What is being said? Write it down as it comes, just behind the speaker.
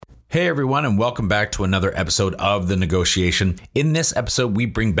Hey everyone, and welcome back to another episode of The Negotiation. In this episode, we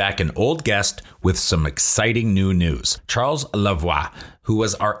bring back an old guest with some exciting new news. Charles Lavoie, who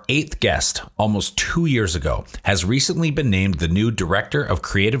was our 8th guest almost 2 years ago, has recently been named the new Director of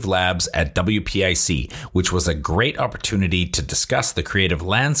Creative Labs at WPIC, which was a great opportunity to discuss the creative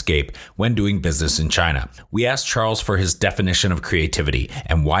landscape when doing business in China. We asked Charles for his definition of creativity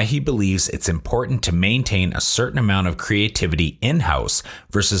and why he believes it's important to maintain a certain amount of creativity in-house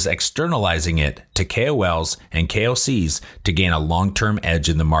versus externalizing it to KOLs and KOCs to gain a long-term edge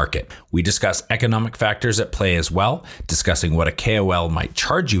in the market. We discuss economic factors at play as well, discussing what a KOL might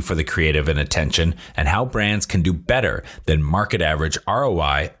charge you for the creative and attention, and how brands can do better than market average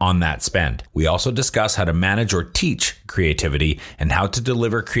ROI on that spend. We also discuss how to manage or teach creativity and how to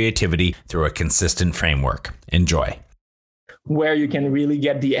deliver creativity through a consistent framework. Enjoy. Where you can really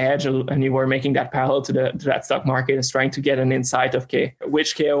get the edge, and you were making that parallel to that stock market, is trying to get an insight of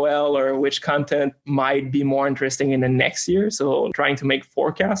which KOL or which content might be more interesting in the next year. So trying to make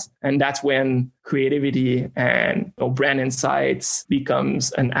forecasts. And that's when creativity and brand insights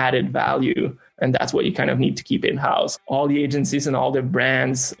becomes an added value. And that's what you kind of need to keep in-house. All the agencies and all the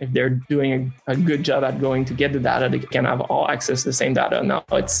brands, if they're doing a good job at going to get the data, they can have all access to the same data. Now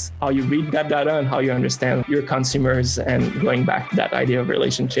it's how you read that data and how you understand your consumers, and going back to that idea of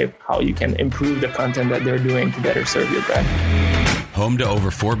relationship, how you can improve the content that they're doing to better serve your brand. Home to over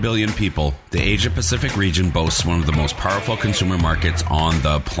 4 billion people, the Asia-Pacific region boasts one of the most powerful consumer markets on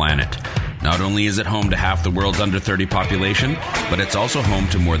the planet. Not only is it home to half the world's under 30 population, but it's also home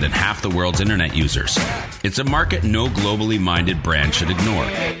to more than half the world's internet users. It's a market no globally minded brand should ignore,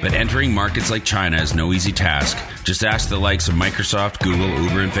 but entering markets like China is no easy task. Just ask the likes of Microsoft, Google,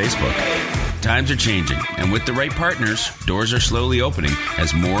 Uber, and Facebook. Times are changing, and with the right partners, doors are slowly opening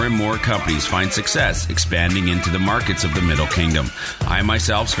as more and more companies find success expanding into the markets of the Middle Kingdom. I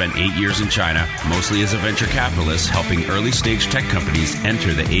myself spent 8 years in China, mostly as a venture capitalist, helping early-stage tech companies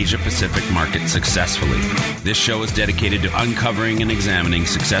enter the Asia-Pacific market successfully. This show is dedicated to uncovering and examining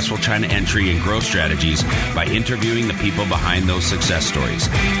successful China entry and growth strategies by interviewing the people behind those success stories.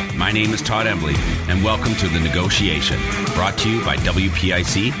 My name is Todd Embley, and welcome to The Negotiation, brought to you by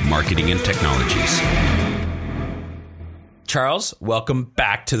WPIC Marketing and Technologies. Charles, welcome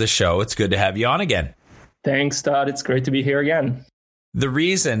back to the show. It's good to have you on again. Thanks, Todd. It's great to be here again. The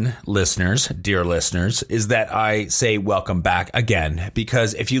reason, listeners, dear listeners, is that I say welcome back again,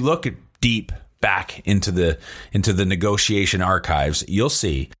 because if you look deep back into the negotiation archives, you'll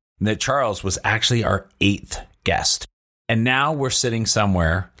see that Charles was actually our 8th guest. And now we're sitting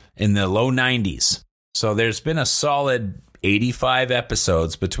somewhere in the low 90s. So there's been a solid 85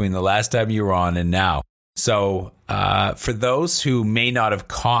 episodes between the last time you were on and now. So for those who may not have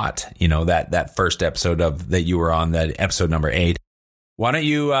caught, that first episode that you were on, that episode number 8, why don't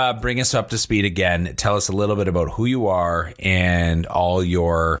you bring us up to speed again? Tell us a little bit about who you are and all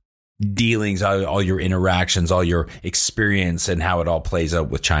your dealings, all your interactions, all your experience, and how it all plays out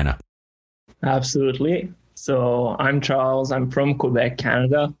with China. Absolutely. So I'm Charles. I'm from Quebec,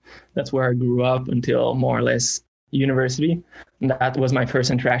 Canada. That's where I grew up until more or less university. And that was my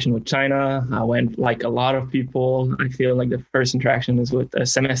first interaction with China. I went, like a lot of people, I feel like the first interaction was with a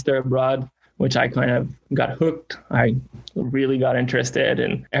semester abroad, which I kind of got hooked. I really got interested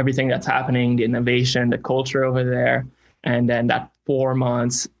in everything that's happening, the innovation, the culture over there. And then that 4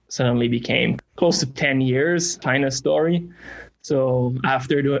 months suddenly became close to 10 years China story. So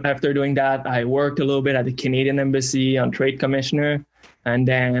after doing that, I worked a little bit at the Canadian Embassy on Trade Commissioner. And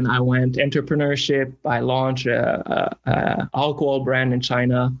then I went entrepreneurship. I launched a alcohol brand in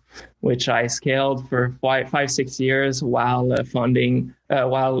China, which I scaled for 5-6 years while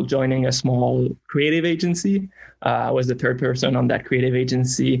joining a small creative agency. I was the third person on that creative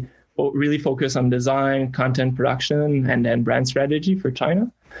agency, really focused on design, content production, and then brand strategy for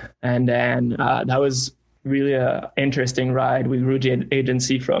China. And then that was really an interesting ride. We grew the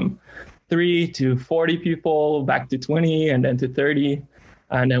agency from 3 to 40 people, back to 20, and then to 30.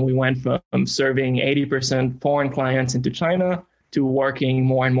 And then we went from serving 80% foreign clients into China to working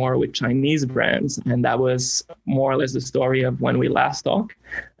more and more with Chinese brands. And that was more or less the story of when we last talked.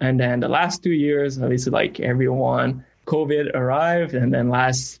 And then the last 2 years, obviously, like everyone, COVID arrived. And then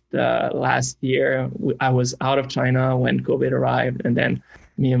last year, I was out of China when COVID arrived. And then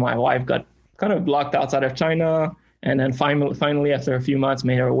me and my wife got kind of blocked outside of China. And then finally, after a few months,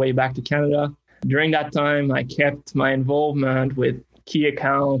 made our way back to Canada. During that time, I kept my involvement with key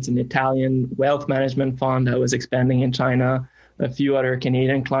accounts, an Italian wealth management fund that was expanding in China, a few other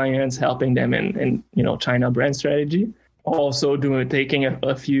Canadian clients, helping them in China brand strategy. Also taking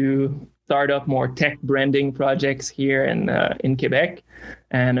a few start up more tech branding projects here in Quebec.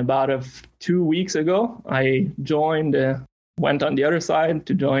 And about 2 weeks ago, I went on the other side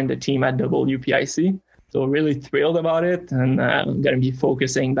to join the team at WPIC. So really thrilled about it, and I'm going to be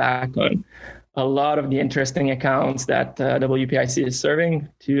focusing back on a lot of the interesting accounts that WPIC is serving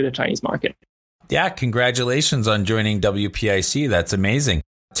to the Chinese market. Yeah, congratulations on joining WPIC. That's amazing.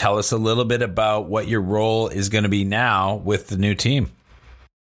 Tell us a little bit about what your role is going to be now with the new team.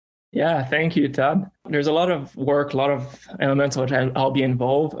 Yeah, thank you, Todd. There's a lot of work, a lot of elements which I'll be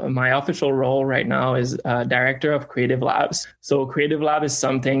involved. My official role right now is Director of Creative Labs. So Creative Lab is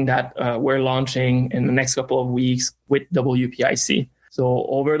something that we're launching in the next couple of weeks with WPIC. So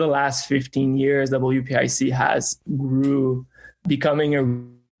over the last 15 years, WPIC has grew, becoming a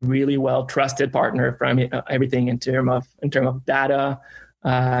really well-trusted partner from everything in terms of data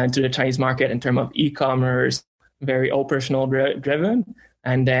into the Chinese market, in terms of e-commerce, very operational driven.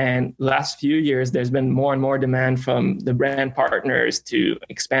 And then last few years, there's been more and more demand from the brand partners to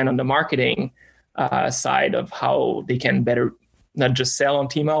expand on the marketing side of how they can better not just sell on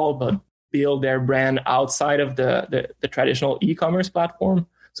Tmall, but build their brand outside of the traditional e-commerce platform.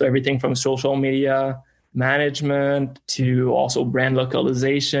 So everything from social media management to also brand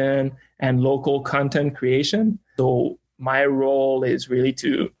localization and local content creation. So my role is really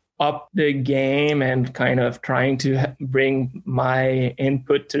to up the game and kind of trying to bring my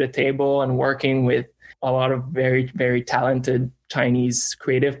input to the table and working with a lot of very, very talented Chinese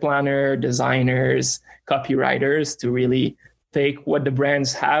creative planner, designers, copywriters to really take what the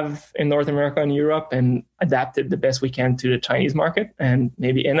brands have in North America and Europe and adapt it the best we can to the Chinese market and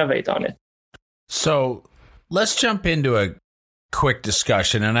maybe innovate on it. So let's jump into a quick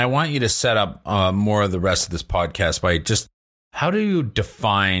discussion, and I want you to set up more of the rest of this podcast by just how do you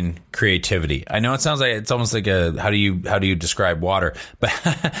define creativity? I know it sounds like it's almost like how do you describe water, but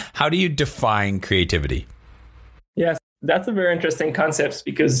how do you define creativity? Yes, that's a very interesting concept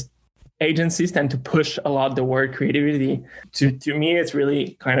because agencies tend to push a lot the word creativity. To me, it's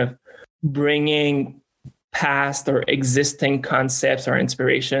really kind of bringing past or existing concepts or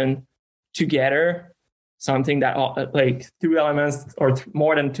inspiration together, something that like two elements or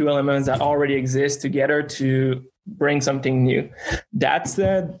more than two elements that already exist together to bring something new. That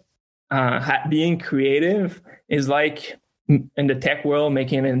said, being creative is like in the tech world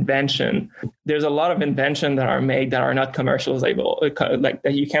making an invention. There's a lot of invention that are made that are not commercializable, like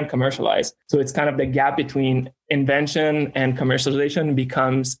that you can't commercialize. So it's kind of the gap between invention and commercialization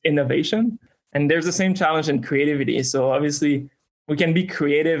becomes innovation. And there's the same challenge in creativity. So obviously we can be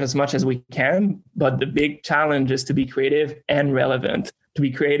creative as much as we can, but the big challenge is to be creative and relevant, to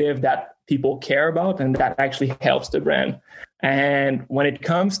be creative that people care about and that actually helps the brand. And when it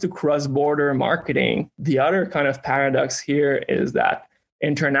comes to cross-border marketing, the other kind of paradox here is that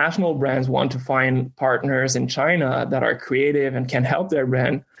international brands want to find partners in China that are creative and can help their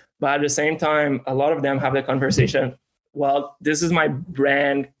brand. But at the same time, a lot of them have the conversation, well, this is my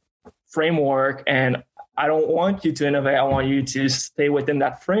brand framework and I don't want you to innovate. I want you to stay within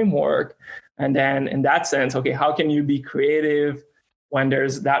that framework. And then in that sense, okay, how can you be creative when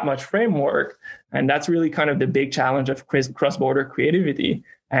there's that much framework? And that's really kind of the big challenge of cross-border creativity.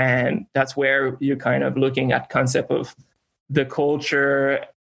 And that's where you're kind of looking at concept of the culture,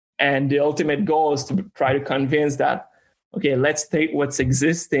 and the ultimate goal is to try to convince that, okay, let's take what's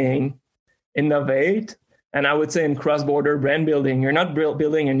existing, innovate. And I would say in cross-border brand building, you're not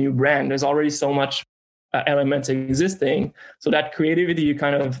building a new brand. There's already so much elements existing. So that creativity you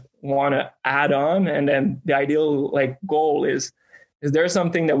kind of want to add on. And then the ideal goal is there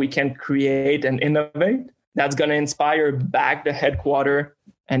something that we can create and innovate that's going to inspire back the headquarter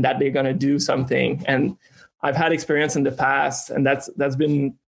and that they're going to do something. And I've had experience in the past, and that's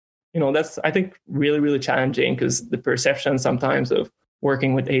been, that's, I think, really, really challenging because the perception sometimes of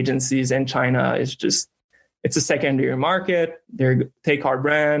working with agencies in China is just, it's a secondary market. They take our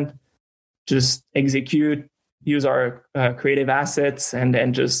brand, just execute, use our creative assets, and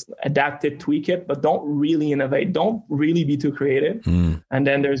then just adapt it, tweak it, but don't really innovate. Don't really be too creative. And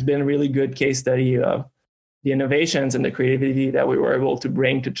then there's been a really good case study of the innovations and the creativity that we were able to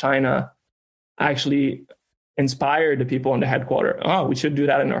bring to China actually inspired the people in the headquarters. Oh, we should do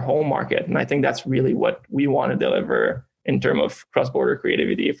that in our home market. And I think that's really what we want to deliver in terms of cross-border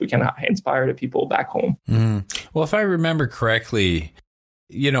creativity, if we can inspire the people back home. Well, if I remember correctly,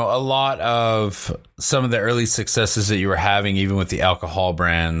 a lot of some of the early successes that you were having, even with the alcohol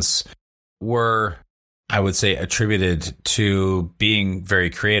brands, were, I would say, attributed to being very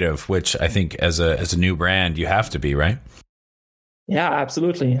creative, which I think as a new brand, you have to be, right? Yeah,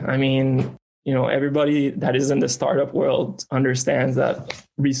 absolutely. I mean, everybody that is in the startup world understands that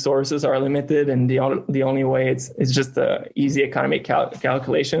resources are limited, and the only way it's just an easy economic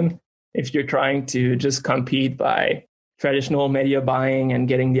calculation. If you're trying to just compete by traditional media buying and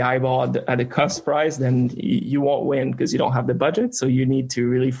getting the eyeball at the cost price, then you won't win because you don't have the budget. So you need to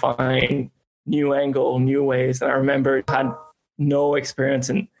really find new angle, new ways. And I remember I had no experience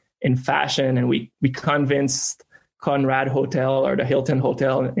in fashion, and we convinced Conrad Hotel or the Hilton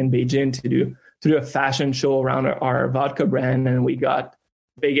Hotel in Beijing to do a fashion show around our vodka brand. And we got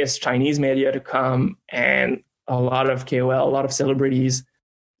biggest Chinese media to come and a lot of KOL, a lot of celebrities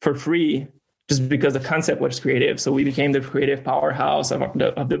for free, just because the concept was creative. So we became the creative powerhouse of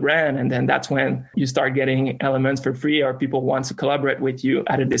the brand. And then that's when you start getting elements for free, or people want to collaborate with you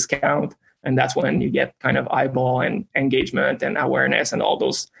at a discount. And that's when you get kind of eyeball and engagement and awareness and all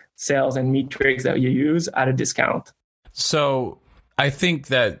those sales and metrics that you use at a discount. So I think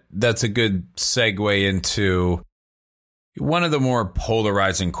that's a good segue into one of the more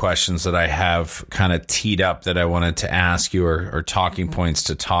polarizing questions that I have kind of teed up that I wanted to ask you, or talking points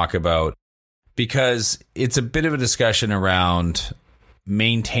to talk about, because it's a bit of a discussion around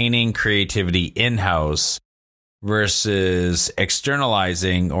maintaining creativity in-house versus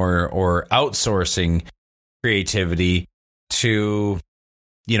externalizing or outsourcing creativity to,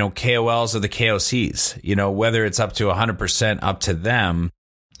 KOLs or the KOCs, whether it's up to 100% up to them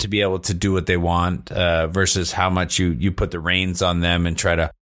to be able to do what they want versus how much you put the reins on them and try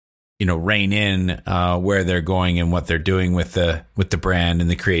to, rein in where they're going and what they're doing with the brand and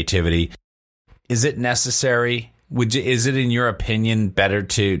the creativity. Is it necessary? Is it, in your opinion, better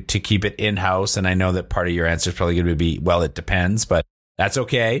to keep it in-house? And I know that part of your answer is probably going to be, well, it depends, but that's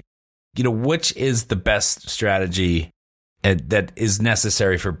okay. Which is the best strategy that is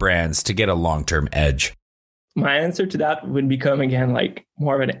necessary for brands to get a long-term edge? My answer to that would become, again, like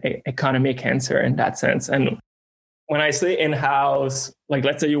more of an economic answer in that sense. And when I say in-house, like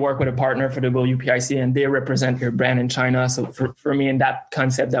let's say you work with a partner for the WPIC and they represent your brand in China. So for me, in that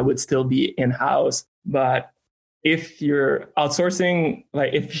concept, that would still be in-house. But if you're outsourcing,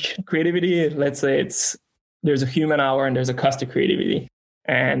 like if creativity, let's say there's a human hour and there's a cost of creativity.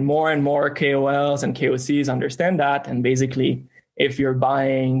 And more KOLs and KOCs understand that. And basically, if you're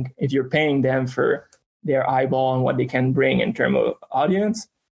paying them for their eyeball and what they can bring in terms of audience,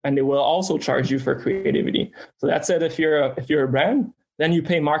 and they will also charge you for creativity. So that said, if you're a brand, then you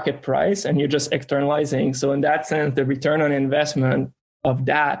pay market price and you're just externalizing. So in that sense, the return on investment of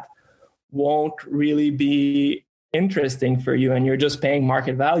that won't really be interesting for you, and you're just paying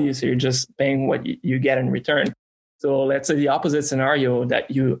market value. So you're just paying what you get in return. So let's say the opposite scenario,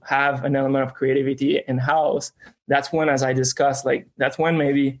 that you have an element of creativity in-house. That's when, as I discussed, that's when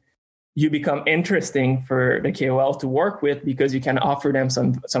maybe you become interesting for the KOL to work with, because you can offer them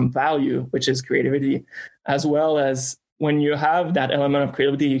some value, which is creativity, as well as when you have that element of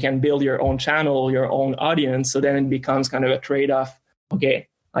creativity, you can build your own channel, your own audience. So then it becomes kind of a trade-off. Okay,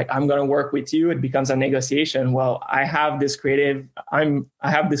 like I'm going to work with you. It becomes a negotiation. Well, I have this creative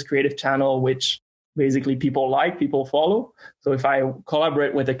channel, which basically people follow. So if I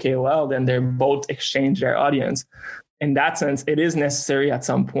collaborate with a KOL, then they're both exchange their audience. In that sense, it is necessary at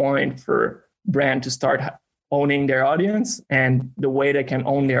some point for brand to start owning their audience. And the way they can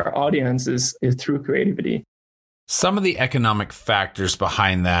own their audience is through creativity. Some of the economic factors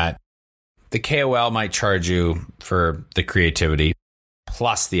behind that, the KOL might charge you for the creativity,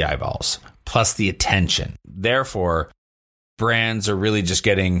 plus the eyeballs, plus the attention. Therefore, brands are really just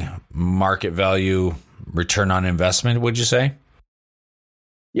getting market value, return on investment, would you say?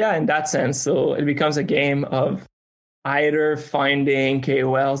 Yeah, in that sense. So it becomes a game of either finding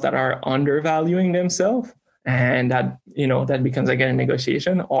KOLs that are undervaluing themselves, and that becomes again a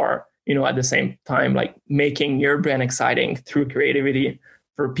negotiation, or at the same time, like making your brand exciting through creativity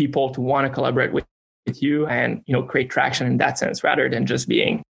for people to want to collaborate with you and create traction in that sense, rather than just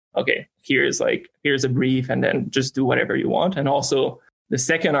being, okay, here's a brief and then just do whatever you want. And also the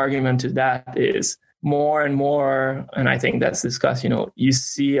second argument to that is more and more, and I think that's discussed, you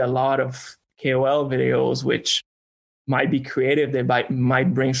see a lot of KOL videos which might be creative, they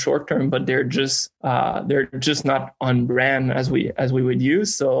might bring short term, but they're just not on brand as we would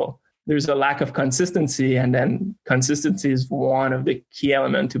use. So there's a lack of consistency, and then consistency is one of the key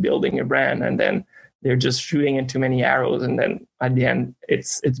elements to building a brand. And then they're just shooting in too many arrows, and then at the end,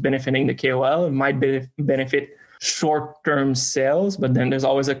 it's benefiting the KOL. It might benefit short-term sales, but then there's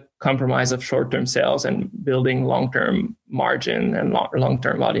always a compromise of short-term sales and building long-term margin and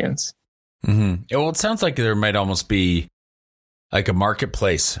long-term audience. Mm-hmm. Well, it sounds like there might almost be like a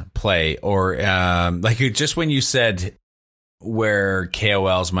marketplace play, or like just when you said where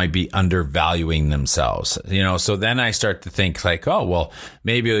KOLs might be undervaluing themselves, so then I start to think like, oh, well,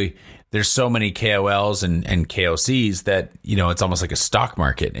 maybe there's so many KOLs and KOCs that, it's almost like a stock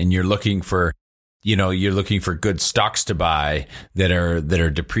market, and you're looking for good stocks to buy that are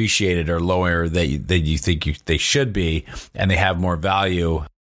depreciated or lower that you think they should be, and they have more value.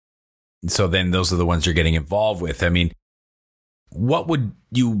 So then those are the ones you're getting involved with. I mean, what would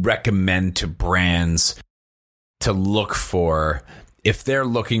you recommend to brands to look for if they're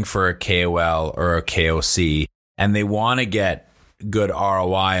looking for a KOL or a KOC and they want to get good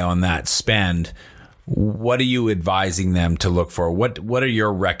ROI on that spend? What are you advising them to look for? What are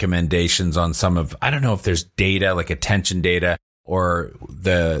your recommendations on some of, I don't know if there's data like attention data or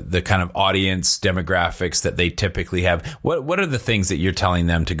the kind of audience demographics that they typically have? What are the things that you're telling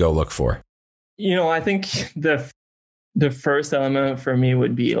them to go look for? I think the first element for me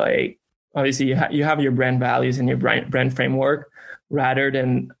would be like, obviously you have your brand values and your brand framework, rather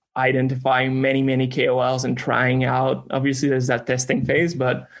than identifying many KOLs and trying out. Obviously there's that testing phase,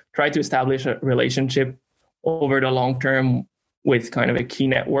 but try to establish a relationship over the long term with kind of a key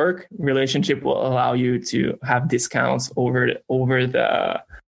network. Relationship will allow you to have discounts over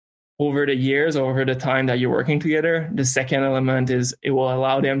the years, over the time that you're working together. The second element is it will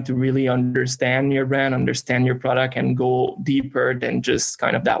allow them to really understand your brand, understand your product, and go deeper than just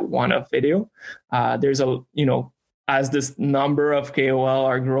kind of that one-off video. As this number of KOL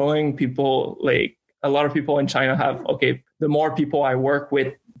are growing, a lot of people in China have, the more people I work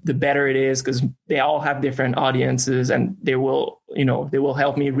with, the better it is, because they all have different audiences and they will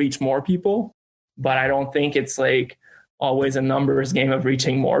help me reach more people. But I don't think it's like always a numbers game of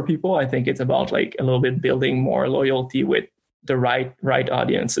reaching more people. I think it's about like a little bit building more loyalty with the right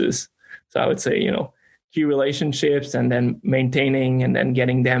audiences. So I would say, key relationships, and then maintaining and then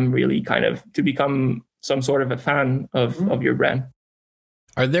getting them really kind of to become some sort of a fan of your brand.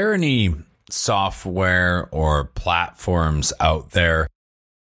 Are there any software or platforms out there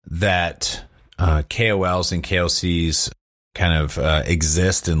that KOLs and KOCs kind of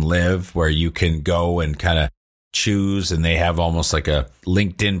exist and live, where you can go and kind of choose, and they have almost like a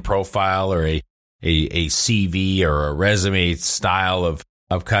LinkedIn profile or a CV or a resume style of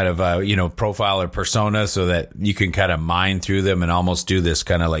kind of profile or persona, so that you can kind of mine through them and almost do this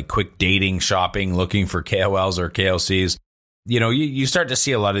kind of like quick dating shopping, looking for KOLs or KOCs? You start to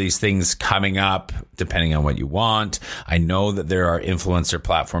see a lot of these things coming up depending on what you want. I know that there are influencer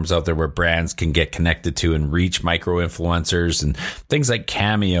platforms out there where brands can get connected to and reach micro influencers, and things like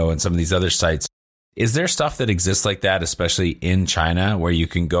Cameo and some of these other sites. Is there stuff that exists like that, especially in China, where you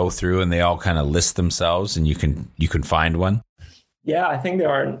can go through and they all kind of list themselves and you can find one? Yeah, I think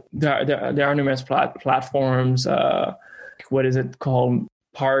there are numerous platforms. What is it called?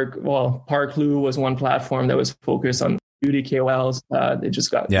 Parklu was one platform that was focused on beauty KOLs. They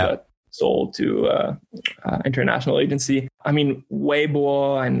just got sold to international agency. I mean,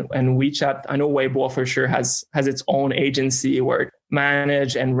 Weibo and WeChat. I know Weibo for sure has its own agency where it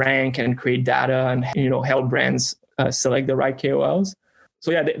manage and rank and create data and help brands select the right KOLs. So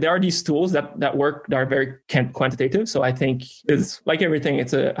yeah, there are these tools that work, that are very quantitative. So I think it's like everything,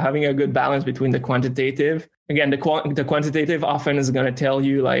 it's having a good balance between the quantitative. Again, the quantitative often is going to tell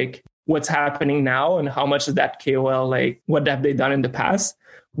you like what's happening now and how much is that KOL, like what have they done in the past,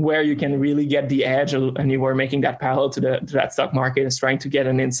 where you can really get the edge. And you were making that parallel to that stock market, is trying to get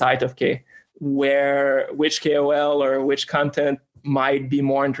an insight of which KOL or which content might be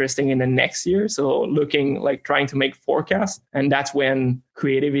more interesting in the next year. So trying to make forecasts. And that's when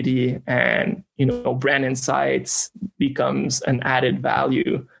creativity and, brand insights becomes an added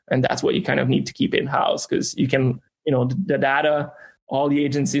value. And that's what you kind of need to keep in-house, because you can, the data, all the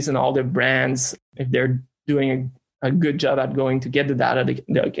agencies and all the brands, if they're doing a good job at going to get the data,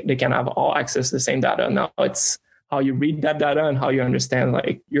 they can have all access to the same data. Now it's how you read that data and how you understand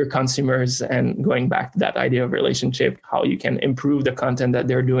like your consumers, and going back to that idea of relationship, how you can improve the content that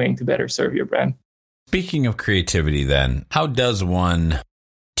they're doing to better serve your brand. Speaking of creativity then, how does one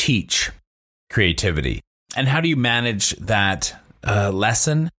teach creativity? And how do you manage that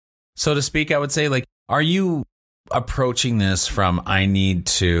lesson, so to speak? I would say, like, are you approaching this from I need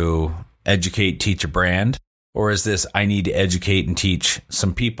to educate, teach a brand? Or is this I need to educate and teach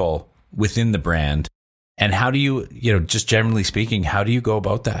some people within the brand? And how do you, just generally speaking, how do you go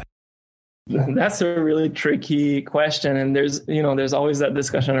about that? That's a really tricky question. And there's always that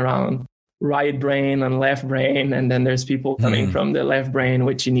discussion around right brain and left brain. And then there's people coming from the left brain,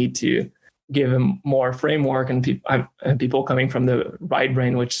 which you need to give them more framework, and people coming from the right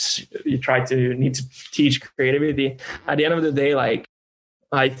brain, which you need to teach creativity. At the end of the day, like,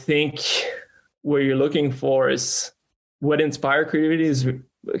 I think what you're looking for is what inspires creativity is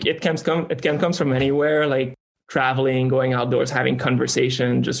it can come from anywhere, like traveling, going outdoors, having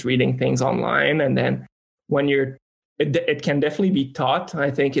conversation, just reading things online. And then when it can definitely be taught. I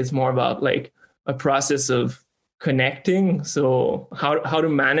think it's more about like a process of connecting. So how to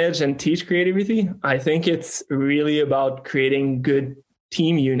manage and teach creativity, I think it's really about creating good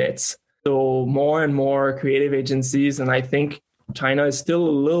team units. So more and more creative agencies, and I think China is still a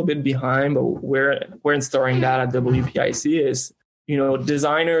little bit behind, but we're installing that at WPIC is,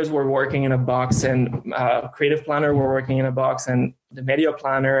 designers were working in a box, and creative planner were working in a box, and the media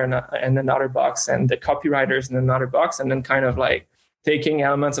planner and another box, and the copywriters in another box, and then kind of like taking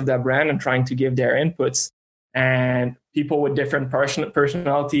elements of that brand and trying to give their inputs. And people with different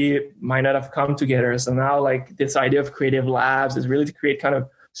personality might not have come together. So now like this idea of creative labs is really to create kind of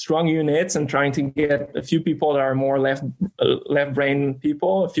strong units and trying to get a few people that are more left brain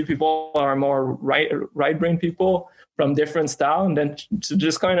people, a few people that are more right brain people from different style, and then to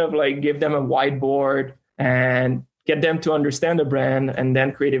just kind of like give them a whiteboard and get them to understand the brand, and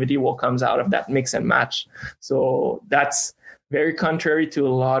then creativity will comes out of that mix and match. So that's very contrary to a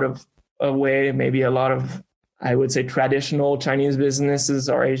lot of I would say traditional Chinese businesses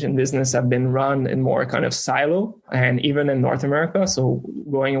or Asian business have been run in more kind of silo, and even in North America. So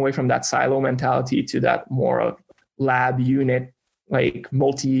going away from that silo mentality to that more of lab unit, like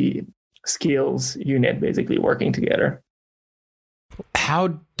multi-skills unit, basically working together.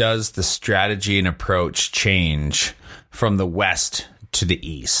 How does the strategy and approach change from the West to the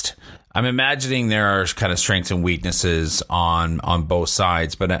East? I'm imagining there are kind of strengths and weaknesses on both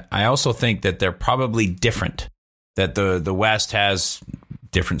sides, but I also think that they're probably different, that the West has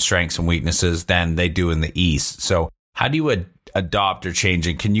different strengths and weaknesses than they do in the East. So how do you adopt or change?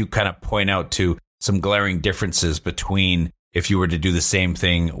 And can you kind of point out to some glaring differences between if you were to do the same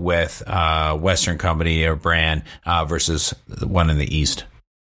thing with a Western company or brand versus the one in the East?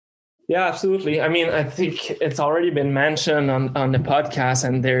 Yeah, absolutely. I mean, I think it's already been mentioned on the podcast,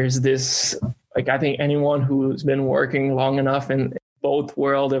 and there's this, like, I think anyone who's been working long enough in both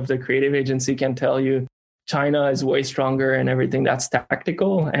world of the creative agency can tell you China is way stronger in everything that's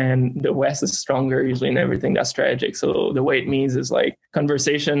tactical, and the West is stronger usually in everything that's strategic. So the way it means is like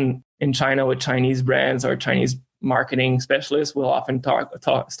conversation in China with Chinese brands or Chinese marketing specialists will often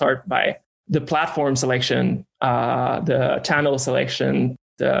start by the platform selection, the channel selection,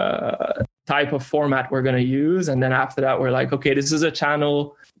 the type of format we're going to use. And then after that, we're like, okay, this is a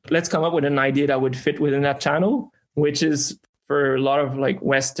channel. Let's come up with an idea that would fit within that channel, which is for a lot of like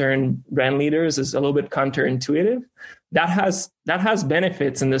Western brand leaders is a little bit counterintuitive. That has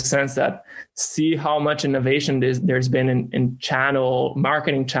benefits in the sense that see how much innovation there's been in channel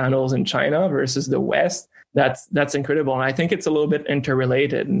marketing channels in China versus the West. That's incredible. And I think it's a little bit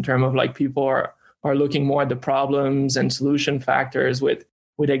interrelated in terms of like people are looking more at the problems and solution factors with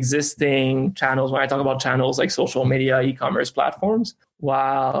existing channels. When I talk about channels like social media, e-commerce platforms,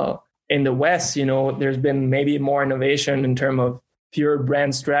 while in the West, there's been maybe more innovation in terms of pure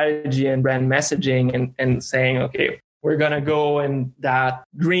brand strategy and brand messaging and saying, okay, we're going to go in that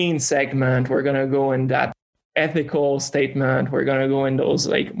green segment. We're going to go in that ethical statement. We're going to go in those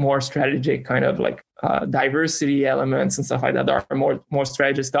like more strategic kind of like diversity elements and stuff like that are more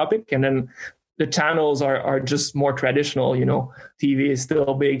strategic topic. And then the channels are just more traditional. TV is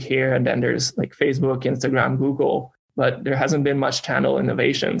still big here. And then there's like Facebook, Instagram, Google, but there hasn't been much channel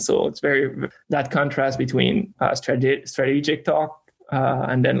innovation. So it's that contrast between strategic talk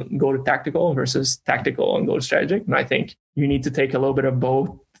and then go to tactical versus tactical and go to strategic. And I think you need to take a little bit of both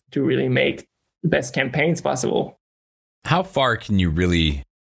to really make the best campaigns possible. How far can you really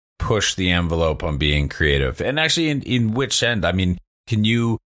push the envelope on being creative? And actually in which end? I mean, can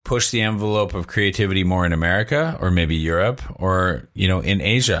you push the envelope of creativity more in America or maybe Europe or, in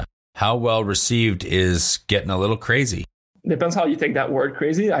Asia? How well received is getting a little crazy? Depends how you take that word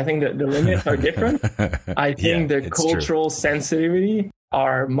crazy. I think that the limits are different. I think the cultural sensitivity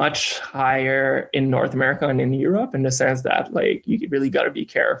are much higher in North America and in Europe, in the sense that like you really got to be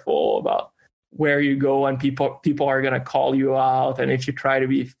careful about where you go, and people are going to call you out. And if you try to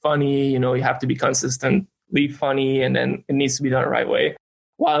be funny, you have to be consistently funny, and then it needs to be done the right way.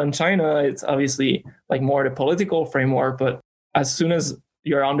 While in China, it's obviously like more the political framework, but as soon as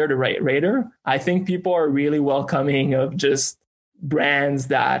you're under the radar, I think people are really welcoming of just brands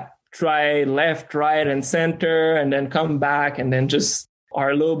that try left, right, and center, and then come back, and then just are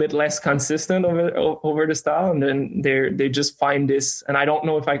a little bit less consistent over the style, and then they just find this. And I don't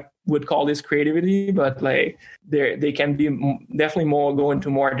know if I would call this creativity, but like they can be definitely more go into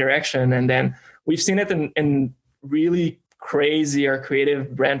more direction. And then we've seen it in really crazy or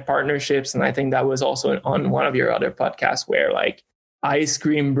creative brand partnerships. And I think that was also on one of your other podcasts where like ice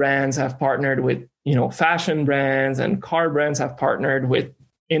cream brands have partnered with, fashion brands, and car brands have partnered with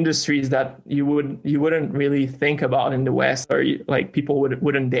industries that you wouldn't really think about in the West, or like people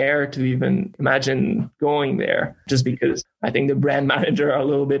wouldn't dare to even imagine going there, just because I think the brand manager are a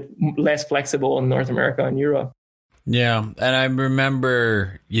little bit less flexible in North America and Europe. Yeah. And I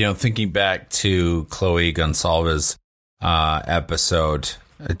remember, thinking back to Chloe Gonsalves' episode,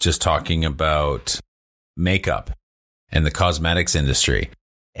 just talking about makeup and the cosmetics industry.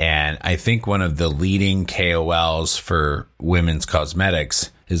 And I think one of the leading KOLs for women's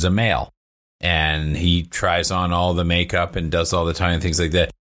cosmetics is a male. And he tries on all the makeup and does all the time and things like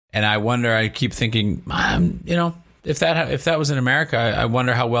that. And I keep thinking, if that was in America, I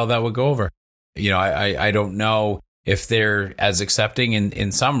wonder how well that would go over. I don't know if they're as accepting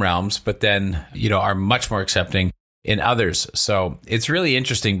in some realms, but then, are much more accepting in others. So it's really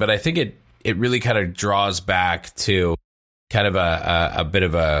interesting, but I think it really kind of draws back to kind of a bit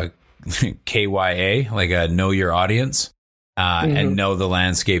of a KYA, like a know your audience, and know the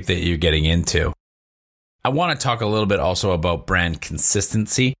landscape that you're getting into. I want to talk a little bit also about brand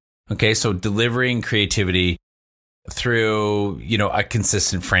consistency. Okay, so delivering creativity through, a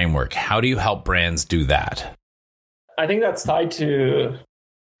consistent framework. How do you help brands do that? I think that's tied to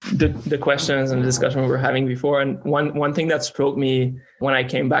the questions and the discussion we were having before. And one thing that struck me when I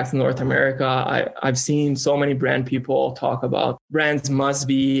came back to North America, I've seen so many brand people talk about brands must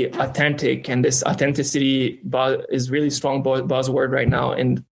be authentic. And this authenticity is really strong buzzword right now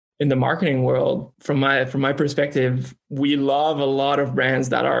in the marketing world. From my perspective, we love a lot of brands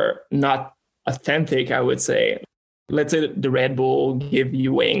that are not authentic, I would say. Let's say the Red Bull Give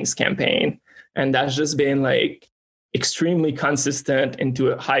You Wings campaign. And that's just been like extremely consistent into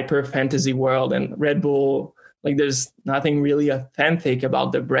a hyper fantasy world. And Red Bull, like there's nothing really authentic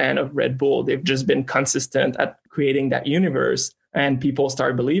about the brand of Red Bull. They've just been consistent at creating that universe, and people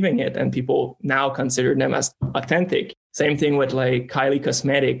start believing it, and people now consider them as authentic. Same thing with like Kylie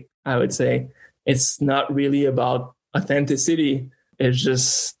Cosmetic, I would say. It's not really about authenticity. It's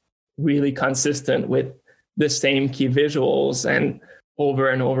just really consistent with the same key visuals and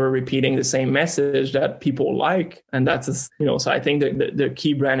over repeating the same message that people like. And that's, so I think that the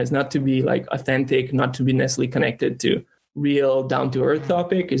key brand is not to be like authentic, not to be necessarily connected to real down to earth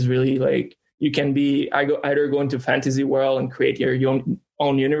topic. Is really like, you can be either go into fantasy world and create your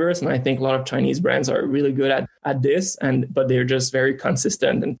own universe. And I think a lot of Chinese brands are really good at this, but they're just very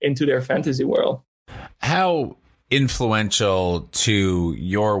consistent and into their fantasy world. How influential to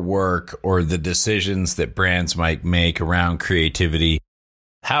your work or the decisions that brands might make around creativity?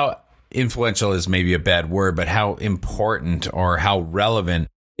 How influential is maybe a bad word, but how important or how relevant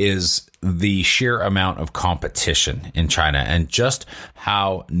is the sheer amount of competition in China, and just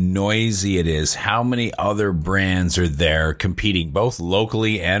how noisy it is? How many other brands are there competing both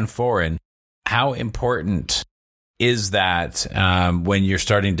locally and foreign? How important is that when you're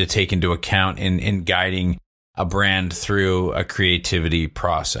starting to take into account in guiding a brand through a creativity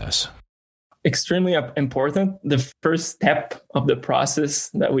process? Extremely important. The first step of the process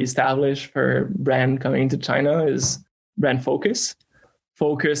that we establish for brand coming to China is brand focus.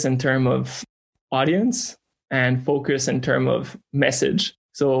 Focus in terms of audience and focus in terms of message.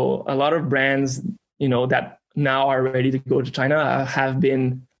 So a lot of brands, that now are ready to go to China have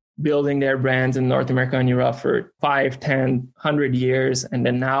been building their brands in North America and Europe for 5, 10, 100 years. And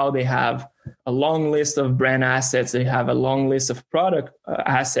then now they have a long list of brand assets. They have a long list of product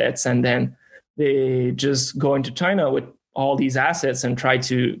assets. And then they just go into China with all these assets and try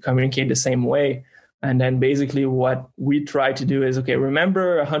to communicate the same way. And then basically what we try to do is, okay,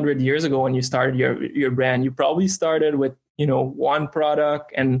 remember 100 years ago when you started your brand, you probably started with, one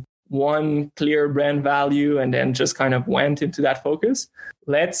product and one clear brand value, and then just kind of went into that focus.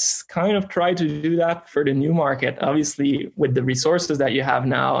 Let's kind of try to do that for the new market, obviously with the resources that you have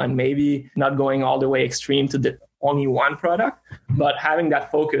now, and maybe not going all the way extreme to the only one product, but having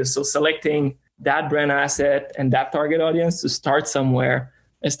that focus. So selecting that brand asset and that target audience to start somewhere,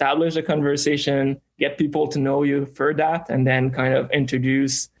 establish a conversation, get people to know you for that, and then kind of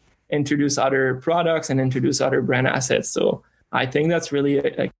introduce other products and introduce other brand assets. So I think that's really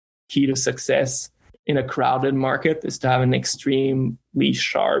a key to success in a crowded market, is to have an extremely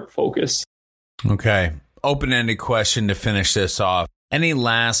sharp focus. Okay. Open-ended question to finish this off. Any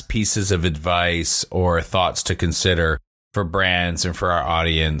last pieces of advice or thoughts to consider for brands and for our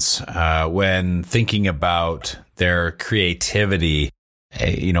audience when thinking about their creativity,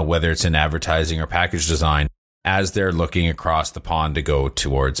 whether it's in advertising or package design, as they're looking across the pond to go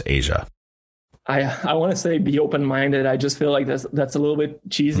towards Asia? I want to say be open-minded. I just feel like that's a little bit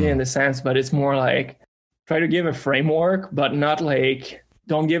cheesy in the sense, but it's more like try to give a framework, but not like,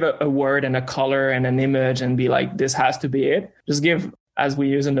 don't give a word and a color and an image and be like, this has to be it. Just give, as we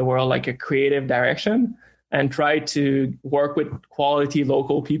use in the world, like a creative direction, and try to work with quality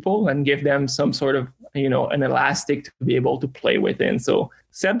local people and give them some sort of, an elastic to be able to play within. So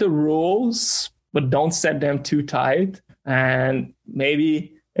set the rules, but don't set them too tight. And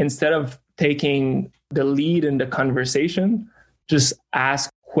maybe instead of taking the lead in the conversation, just ask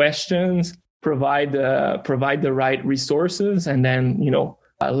questions, provide the right resources, and then,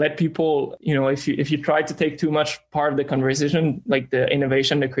 let people, if you try to take too much part of the conversation, like the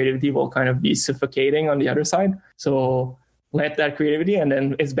innovation, the creativity will kind of be suffocating on the other side. So let that creativity, and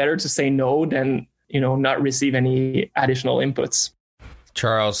then it's better to say no than, not receive any additional inputs.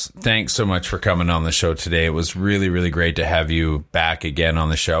 Charles, thanks so much for coming on the show today. It was really, really great to have you back again on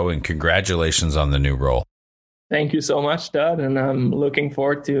the show, and congratulations on the new role. Thank you so much, Dud. And I'm looking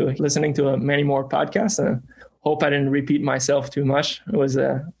forward to listening to many more podcasts. And hope I didn't repeat myself too much. It was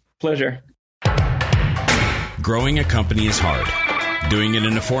a pleasure. Growing a company is hard. Doing it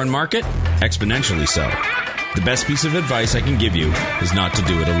in a foreign market? Exponentially so. The best piece of advice I can give you is not to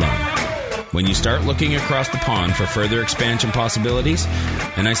do it alone. When you start looking across the pond for further expansion possibilities,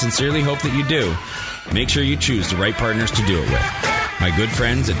 and I sincerely hope that you do, make sure you choose the right partners to do it with. My good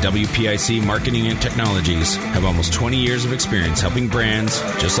friends at WPIC Marketing and Technologies have almost 20 years of experience helping brands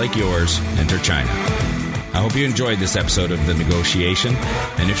just like yours enter China. I hope you enjoyed this episode of The Negotiation,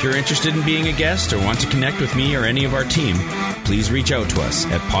 and if you're interested in being a guest or want to connect with me or any of our team, please reach out to us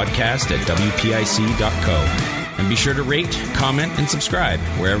at podcast@wpic.co. And be sure to rate, comment, and subscribe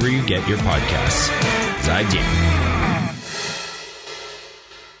wherever you get your podcasts. 再见.